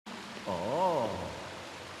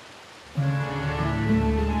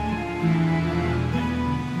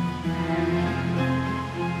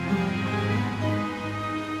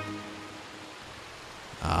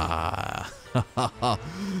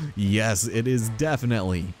Yes, it is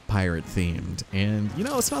definitely pirate themed. And you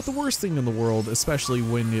know, it's not the worst thing in the world, especially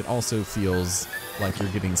when it also feels like you're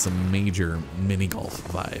getting some major mini golf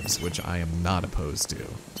vibes, which I am not opposed to.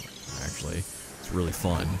 Actually, it's really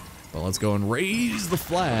fun. But let's go and raise the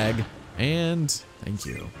flag. And thank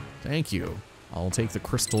you. Thank you. I'll take the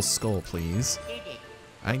crystal skull, please.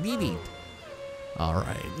 I need it.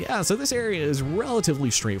 Alright, yeah, so this area is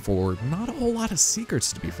relatively straightforward. Not a whole lot of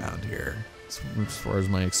secrets to be found here. As far as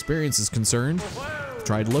my experience is concerned, I've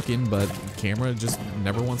tried looking, but the camera just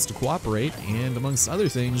never wants to cooperate. And amongst other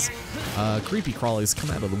things, creepy crawlies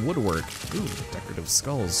come out of the woodwork. Ooh, decorative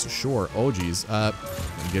skulls, sure. Oh geez, I'm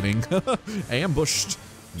getting ambushed.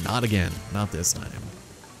 Not again, not this time.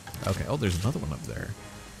 Okay, oh, there's another one up there.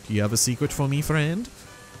 Do you have a secret for me, friend?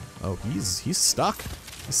 Oh, he's stuck.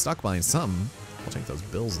 He's stuck behind something. I'll take those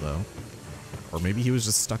bills though. Or maybe he was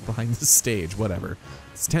just stuck behind the stage, whatever.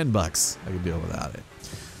 It's 10 bucks, I can deal without it.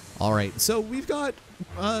 All right, so we've got,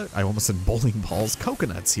 I almost said bowling balls,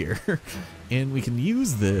 coconuts here. And we can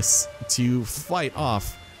use this to fight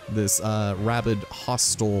off this rabid,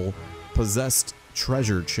 hostile, possessed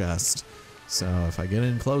treasure chest. So if I get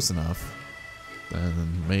in close enough,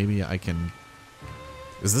 then maybe I can...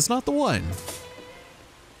 Is this not the one?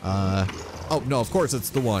 Oh, no, of course it's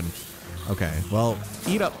the one. Okay, well,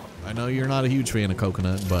 eat up. I know you're not a huge fan of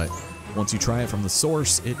coconut, but once you try it from the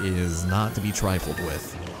source, it is not to be trifled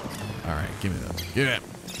with. All right, give me them. Give it.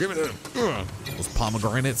 Give me them. Those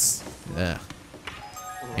pomegranates. Yeah.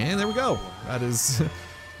 And there we go. That is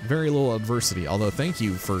very little adversity. Although, thank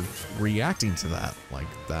you for reacting to that like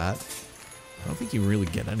that. I don't think you really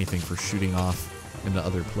get anything for shooting off into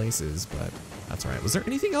other places, but that's all right. Was there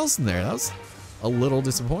anything else in there? That was a little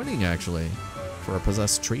disappointing, actually, for a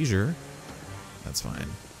possessed treasure. That's fine.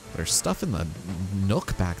 There's stuff in the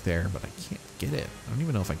nook back there, but I can't get it. I don't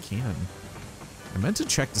even know if I can. I meant to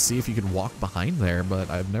check to see if you could walk behind there, but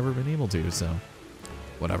I've never been able to, so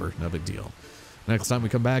whatever, no big deal. Next time we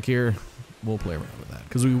come back here, we'll play around with that,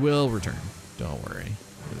 because we will return. Don't worry.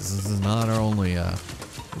 This is not our only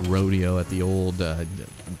rodeo at the old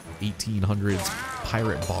 1800s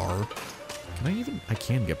pirate bar. Can I even... I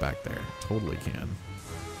can get back there. Totally can.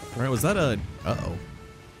 All right, was that a... Uh-oh.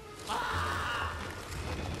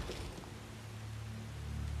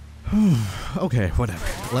 Okay, whatever.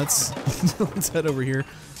 Let's head over here.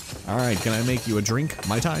 All right, can I make you a drink?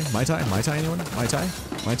 Mai Tai? Mai Tai? Mai Tai, anyone? Mai Tai?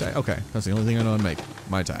 Mai Tai? Okay, that's the only thing I know how to make.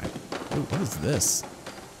 Mai Tai. Ooh, what is this?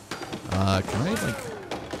 Can I, like...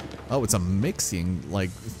 Oh, it's a mixing, like,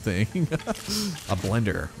 thing. A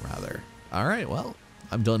blender, rather. All right, well,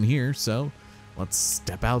 I'm done here, so let's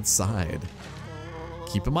step outside.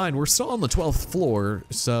 Keep in mind, we're still on the 12th floor,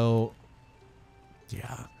 so...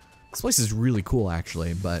 Yeah. This place is really cool,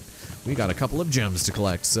 actually, but we got a couple of gems to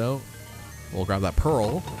collect, so we'll grab that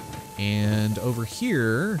pearl. And over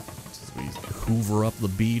here, as we hoover up the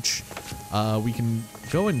beach, we can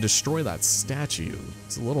go and destroy that statue.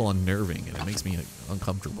 It's a little unnerving, and it makes me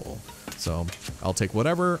uncomfortable. So I'll take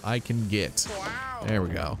whatever I can get. There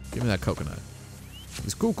we go. Give me that coconut.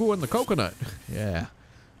 He's cuckoo in the coconut. Yeah.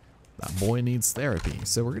 That boy needs therapy,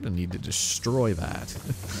 so we're gonna need to destroy that.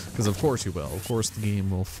 Because of course he will. Of course the game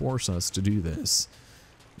will force us to do this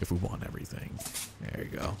if we want everything. There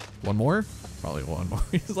you go. One more? Probably one more.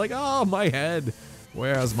 He's like, oh, my head.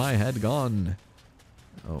 Where has my head gone?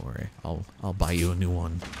 Don't worry. I'll buy you a new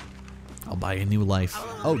one. I'll buy you a new life.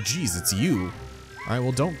 Oh, geez, it's you. All right,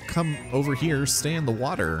 well, don't come over here. Stay in the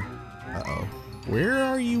water. Uh-oh. Where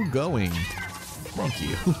are you going? Thank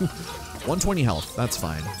you. 120 health, that's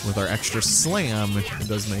fine. With our extra slam, it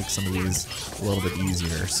does make some of these a little bit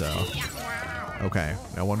easier, so. Okay,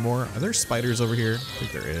 now one more. Are there spiders over here? I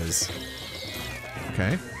think there is.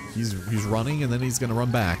 Okay, he's running and then he's gonna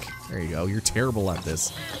run back. There you go, you're terrible at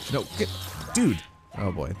this. No, get, dude.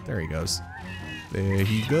 Oh boy, there he goes. There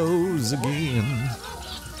he goes again.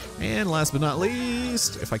 And last but not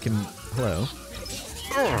least, if I can, hello.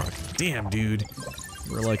 Oh, damn, dude.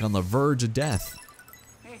 We're like on the verge of death.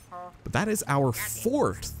 But that is our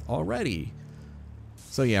 4th already.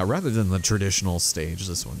 So yeah, rather than the traditional stage,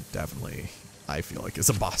 this one definitely, I feel like, is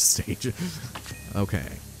a boss stage. Okay,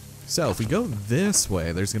 so if we go this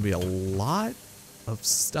way, there's gonna be a lot of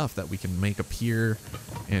stuff that we can make appear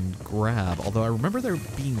and grab. Although I remember there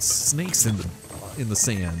being snakes in the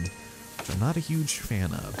sand, which I'm not a huge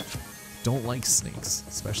fan of. Don't like snakes,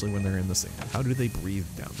 especially when they're in the sand. How do they breathe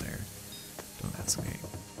down there? Don't ask me.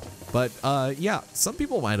 But yeah, some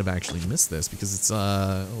people might have actually missed this because it's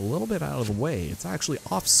a little bit out of the way. It's actually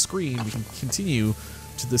off screen. We can continue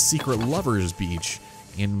to the secret lovers beach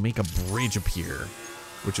and make a bridge appear,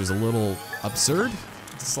 which is a little absurd,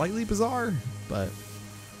 slightly bizarre, but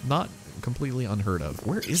not completely unheard of.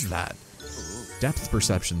 Where is that? Depth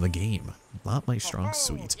perception, the game. Not my strong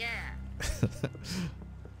suit.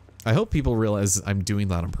 I hope people realize I'm doing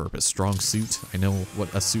that on purpose. Strong suit. I know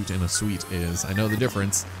what a suit and a suite is. I know the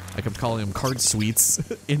difference. I kept calling them card suites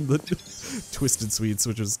in the Twisted Suites,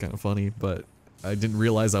 which was kind of funny, but I didn't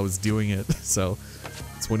realize I was doing it. So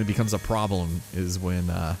it's when it becomes a problem is when,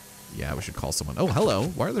 yeah, we should call someone. Oh, hello.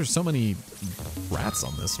 Why are there so many rats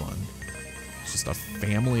on this one? It's just a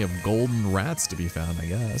family of golden rats to be found, I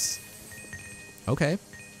guess. Okay.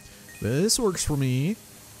 This works for me.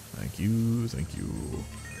 Thank you. Thank you.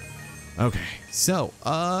 Okay, so,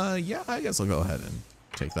 yeah, I guess I'll go ahead and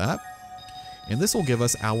take that. And this will give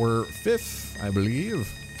us our 5th, I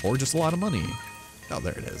believe, or just a lot of money. Oh,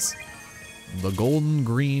 there it is. The golden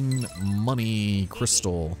green money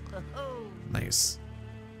crystal. Nice.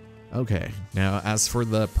 Okay, now as for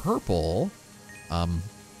the purple,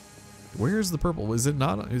 where's the purple? Is it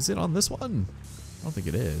on this one? I don't think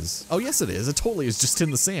it is. Oh, yes, it is. It totally is just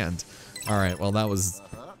in the sand. All right, well, that was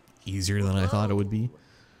easier than I thought it would be.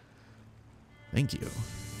 Thank you.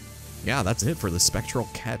 Yeah, that's it for the Spectral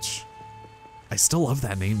Catch. I still love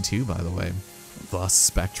that name too, by the way. The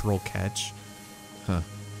Spectral Catch. Huh.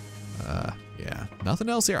 Yeah. Nothing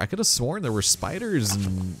else here. I could have sworn there were spiders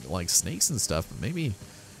and like snakes and stuff, but maybe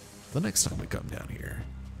the next time we come down here.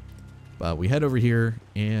 But we head over here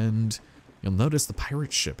and you'll notice the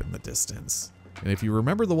pirate ship in the distance. And if you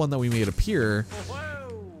remember the one that we made appear,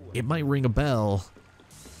 it might ring a bell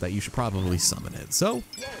that you should probably summon it. So,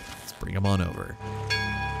 let's bring him on over.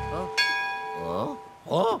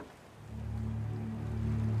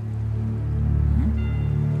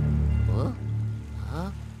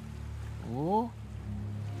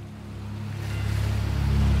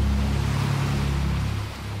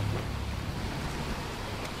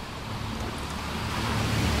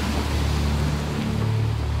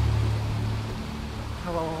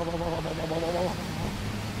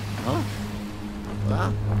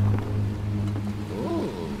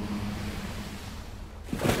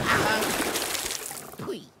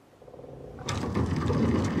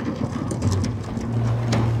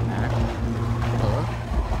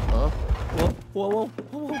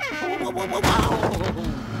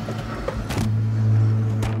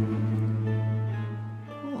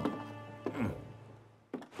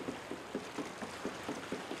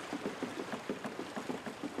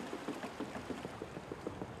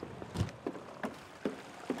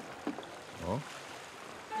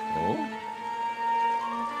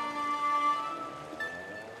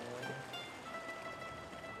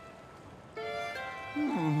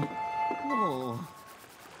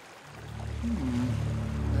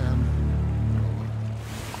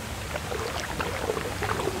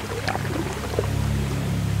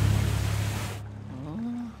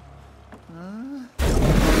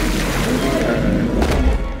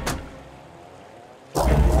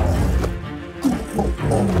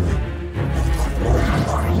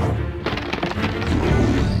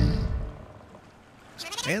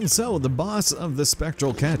 And so, the boss of the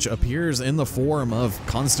Spectral Catch appears in the form of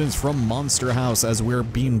Constance from Monster House as we're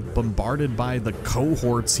being bombarded by the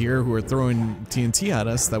cohorts here who are throwing TNT at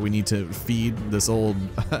us that we need to feed this old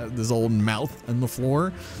mouth on the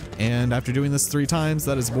floor. And after doing this 3 times,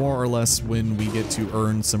 that is more or less when we get to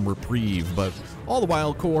earn some reprieve. But all the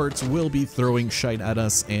while, cohorts will be throwing shite at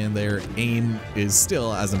us and their aim is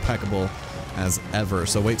still as impeccable as ever.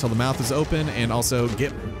 So wait till the mouth is open and also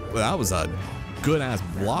get... That was a good ass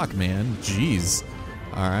block, man. Jeez.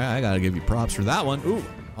 All right, I gotta give you props for that one. Ooh.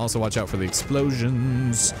 Also watch out for the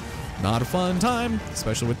explosions. Not a fun time,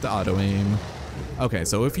 especially with the auto aim. Okay,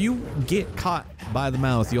 so if you get caught by the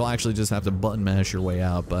mouth, you'll actually just have to button mash your way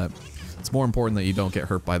out, but it's more important that you don't get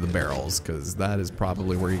hurt by the barrels, because that is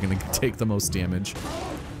probably where you're gonna take the most damage.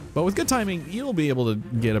 But with good timing, you'll be able to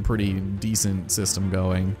get a pretty decent system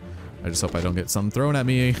going. I just hope I don't get something thrown at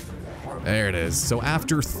me. There it is. So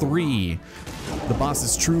after 3, the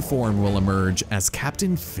boss's true form will emerge as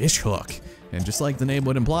Captain Fishhook. And just like the name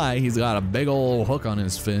would imply, he's got a big old hook on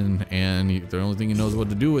his fin, and the only thing he knows what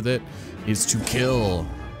to do with it is to kill.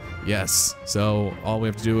 Yes, so all we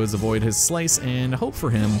have to do is avoid his slice and hope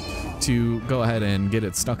for him to go ahead and get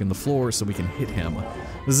it stuck in the floor so we can hit him.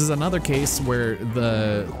 This is another case where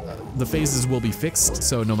the phases will be fixed,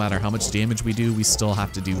 so no matter how much damage we do, we still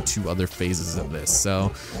have to do 2 other phases of this.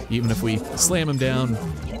 So even if we slam him down,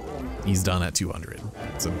 he's done at 200.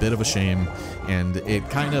 It's a bit of a shame, and it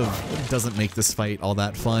kind of doesn't make this fight all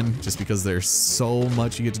that fun just because there's so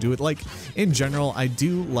much you get to do with. Like, in general, I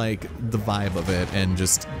do like the vibe of it, and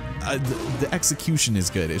just the execution is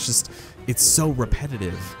good. It's just, it's so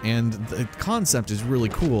repetitive, and the concept is really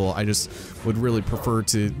cool. I just would really prefer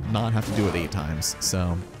to not have to do it 8 times.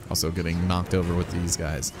 So, also getting knocked over with these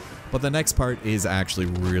guys. But the next part is actually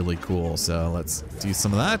really cool, so let's do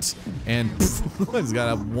some of that. And he's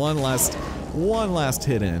got one last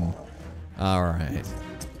hit in. All right,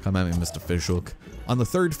 come at me, Mr. Fishhook. On the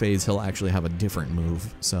 3rd phase, he'll actually have a different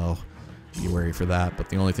move, so be wary for that. But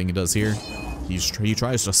the only thing he does here, he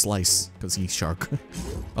tries to slice because he's shark.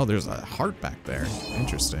 Oh, there's a heart back there.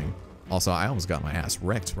 Interesting. Also, I almost got my ass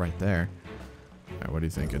wrecked right there. All right, what are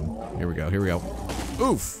you thinking? Here we go. Here we go.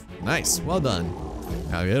 Oof! Nice. Well done.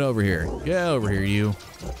 Now get over here. Get over here, you.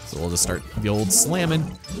 So we'll just start the old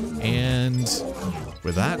slamming. And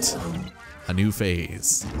with that, a new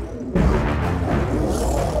phase.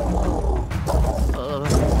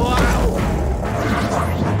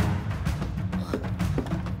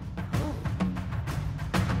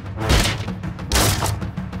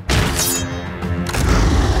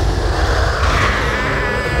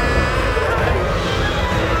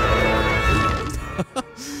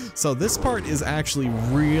 So this part is actually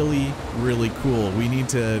really, really cool. We need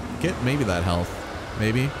to get maybe that health.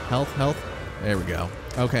 Maybe? Health? There we go.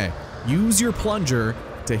 Okay. Use your plunger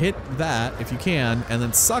to hit that if you can, and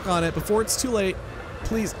then suck on it before it's too late.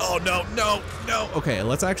 Please. Oh, no, no, no. Okay,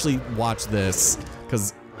 let's actually watch this,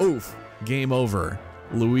 because, oof, game over.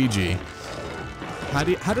 Luigi. How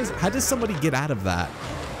does somebody get out of that?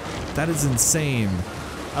 That is insane.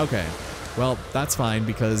 Okay. Well, that's fine,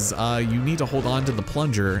 because you need to hold on to the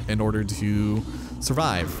plunger in order to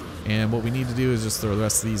survive. And what we need to do is just throw the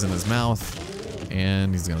rest of these in his mouth.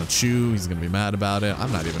 And he's gonna chew, he's gonna be mad about it.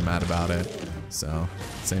 I'm not even mad about it. So,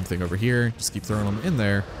 same thing over here. Just keep throwing them in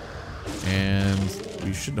there. And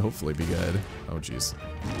we should hopefully be good. Oh, jeez.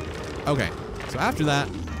 Okay, so after that,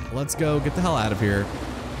 let's go get the hell out of here.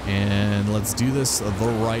 And let's do this the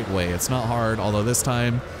right way. It's not hard, although this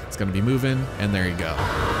time it's gonna be moving, and there you go.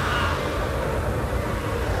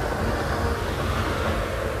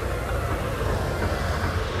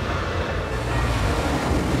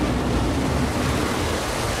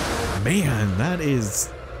 Man,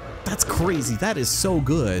 that's crazy. That is so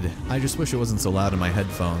good. I just wish it wasn't so loud in my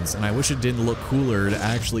headphones, and I wish it didn't look cooler to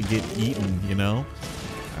actually get eaten, you know?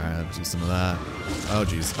 Alright, let's do some of that. Oh,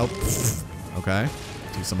 geez. Oh, pfft. Okay.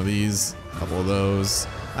 Do some of these, a couple of those.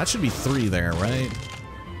 That should be 3 there, right?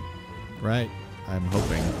 Right? I'm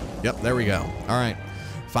hoping. Yep, there we go. Alright.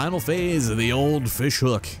 Final phase of the old fish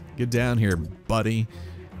hook. Get down here, buddy.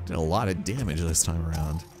 Did a lot of damage this time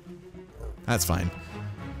around. That's fine.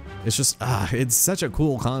 It's just, it's such a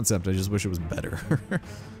cool concept. I just wish it was better.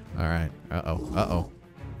 All right. Uh-oh.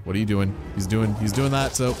 What are you doing? He's doing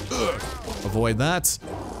that, so avoid that.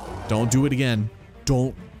 Don't do it again.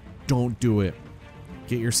 Don't do it.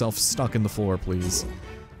 Get yourself stuck in the floor, please.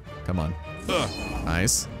 Come on.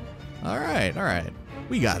 Nice. All right.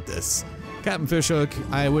 We got this. Captain Fishhook,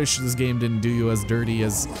 I wish this game didn't do you as dirty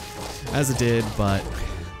as it did, but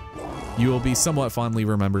you will be somewhat fondly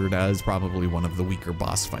remembered as probably one of the weaker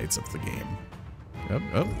boss fights of the game.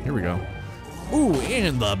 Oh, here we go. Ooh,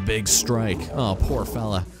 and the big strike. Oh, poor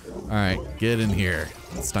fella. All right, get in here.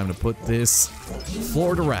 It's time to put this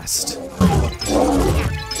floor to rest.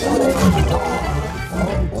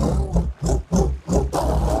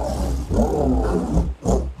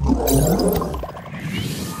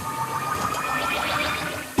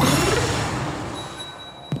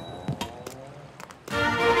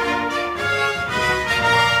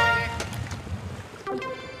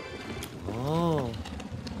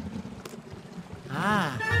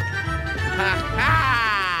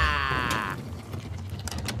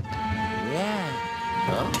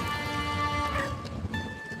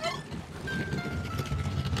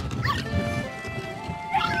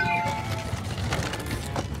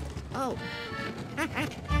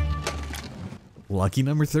 Lucky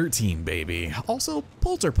number 13, baby. Also,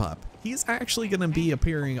 Polterpup. He's actually going to be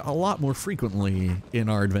appearing a lot more frequently in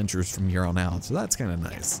our adventures from here on out, so that's kind of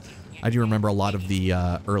nice. I do remember a lot of the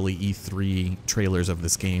early E3 trailers of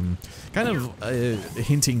this game kind of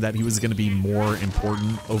hinting that he was going to be more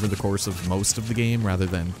important over the course of most of the game rather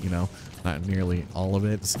than, you know, not nearly all of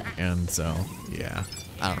it. And so, yeah,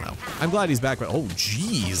 I don't know. I'm glad he's back, but oh,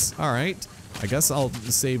 geez. All right. I guess I'll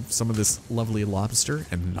save some of this lovely lobster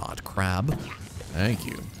and not crab. Thank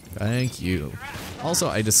you. Thank you. Also,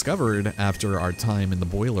 I discovered after our time in the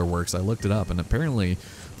Boiler Works, I looked it up, and apparently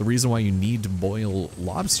the reason why you need to boil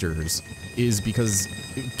lobsters is because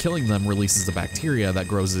killing them releases the bacteria that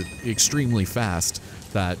grows it extremely fast,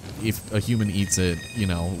 that if a human eats it, you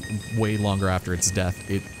know, way longer after its death,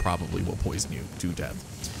 it probably will poison you to death.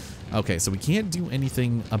 Okay, so we can't do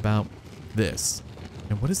anything about this.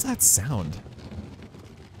 And what is that sound?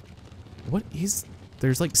 What is...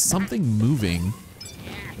 There's like something moving.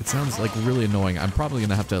 It sounds like really annoying. I'm probably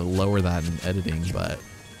gonna have to lower that in editing, but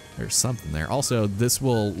there's something there. Also, this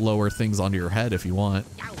will lower things onto your head if you want.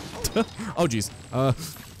 Oh geez.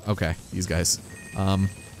 Okay, these guys.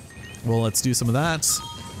 Well, let's do some of that.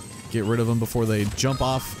 Get rid of them before they jump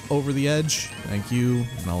off over the edge. Thank you.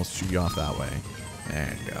 And I'll shoot you off that way.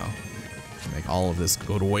 There you go. Make all of this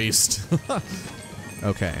go to waste.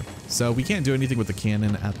 Okay, so we can't do anything with the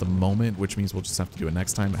cannon at the moment, which means we'll just have to do it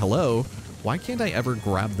next time. Hello? Why can't I ever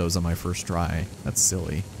grab those on my first try? That's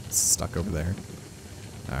silly. It's stuck over there.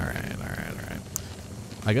 Alright.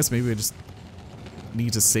 I guess maybe I just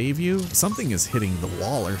need to save you? Something is hitting the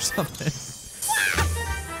wall or something.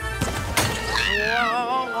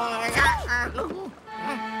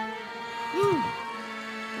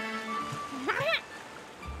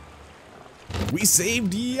 We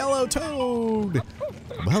saved Yellow Toad!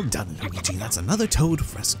 Well done, Luigi. That's another toad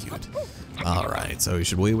rescued. Alright, so we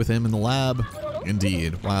should wait with him in the lab.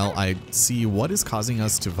 Indeed. While I see what is causing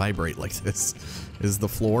us to vibrate like this. Is the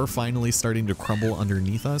floor finally starting to crumble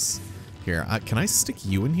underneath us? Here, can I stick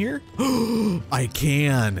you in here? I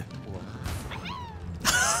can!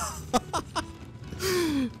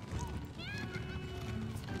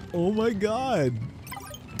 Oh my god.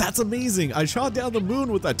 That's amazing. I shot down the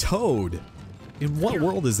moon with a toad. In what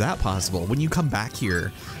world is that possible? When you come back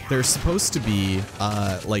here, there's supposed to be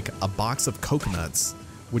like a box of coconuts,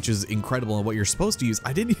 which is incredible and what you're supposed to use.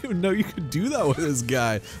 I didn't even know you could do that with this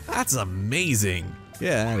guy. That's amazing.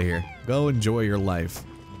 Get out of here. Go enjoy your life.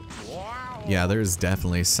 Yeah, there's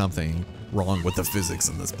definitely something wrong with the physics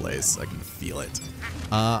in this place. I can feel it.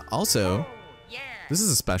 Also, this is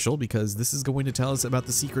a special because this is going to tell us about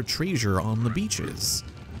the secret treasure on the beaches.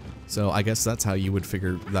 So I guess that's how you would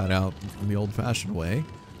figure that out in the old-fashioned way.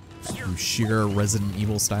 Through sheer Resident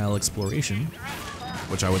Evil style exploration,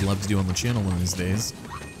 which I would love to do on the channel in these days.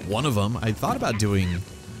 One of them, I thought about doing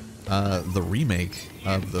the remake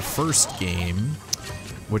of the first game,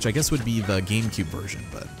 which I guess would be the GameCube version,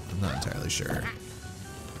 but I'm not entirely sure.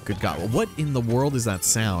 Good God, what in the world is that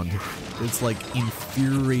sound? It's like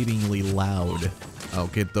infuriatingly loud. Oh,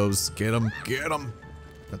 get those, get them, get them.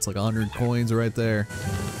 That's like 100 coins right there.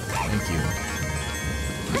 Thank you.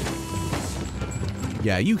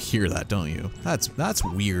 Yeah, you hear that, don't you? That's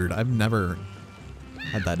weird. I've never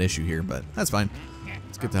had that issue here, but that's fine.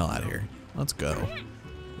 Let's get the hell out of here. Let's go.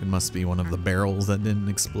 It must be one of the barrels that didn't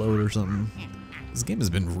explode or something. This game has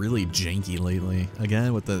been really janky lately.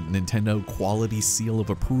 Again, with the Nintendo quality seal of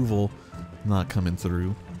approval not coming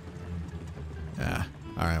through. Yeah.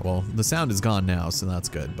 Alright, well, the sound is gone now, so that's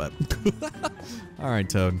good, but... Alright,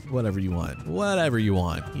 Toad, whatever you want. Whatever you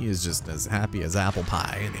want. He is just as happy as apple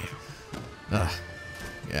pie, isn't he? Ugh.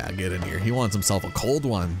 Yeah, get in here. He wants himself a cold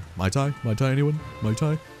one. Mai Tai? Mai Tai, anyone? Mai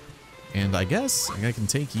Tai? And I guess I can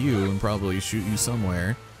take you and probably shoot you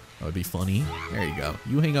somewhere. That would be funny. There you go.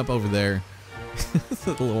 You hang up over there.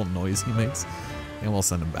 The little noise he makes. And we'll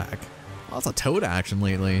send him back. Lots of Toad action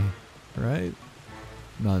lately, right?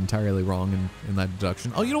 Not entirely wrong in that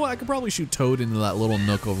deduction. Oh, you know what? I could probably shoot Toad into that little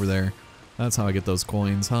nook over there. That's how I get those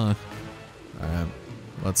coins, huh? Alright.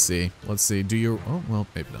 Let's see. Let's see. Do you... Oh, well,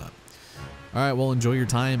 maybe not. Alright, well, enjoy your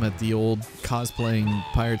time at the old cosplaying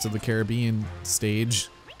Pirates of the Caribbean stage.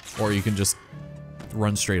 Or you can just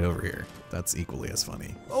run straight over here. That's equally as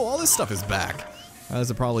funny. Oh, all this stuff is back.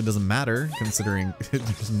 As it probably doesn't matter, considering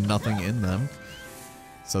there's nothing in them.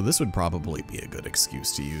 So this would probably be a good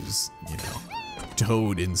excuse to use, you know,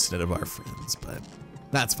 Toad instead of our friends, but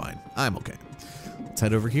that's fine. I'm okay. Let's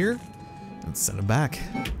head over here and send him back.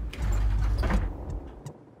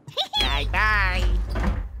 Bye-bye.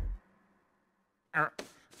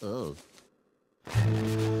 Oh.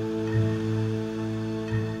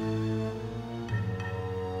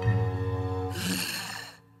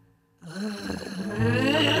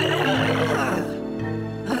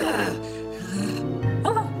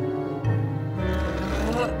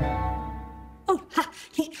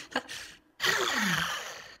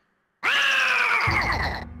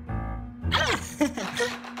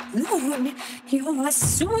 Moon, you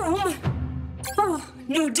assume. Oh,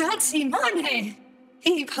 no dancing money.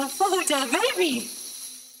 He performed a baby.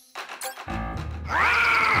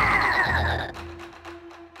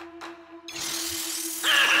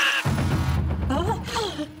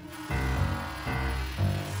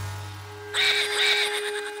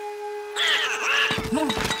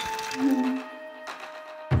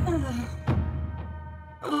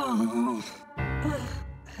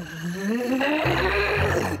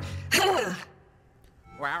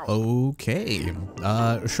 Okay.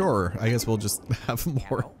 Sure. I guess we'll just have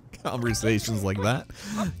more conversations like that.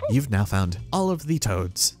 You've now found all of the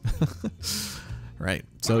toads. Right.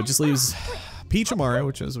 So it just leaves Peach and Mario,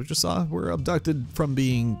 which, as we just saw, were abducted from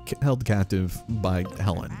being held captive by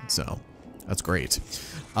Helen. So that's great.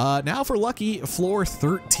 Now for lucky floor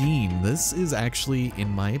 13. This is actually, in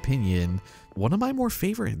my opinion, one of my more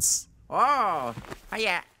favorites. Oh,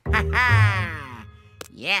 yeah. Ha ha.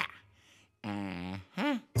 Yeah.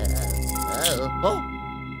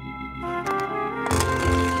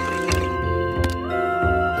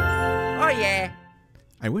 Oh, yeah.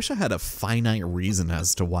 I wish I had a finite reason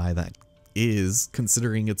as to why that is,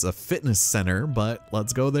 considering it's a fitness center, but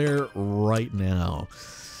let's go there right now.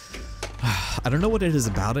 I don't know what it is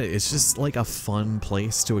about it. It's just like a fun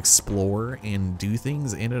place to explore and do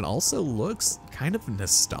things, and it also looks kind of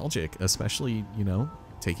nostalgic, especially, you know,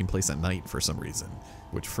 taking place at night for some reason,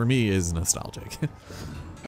 which for me is nostalgic.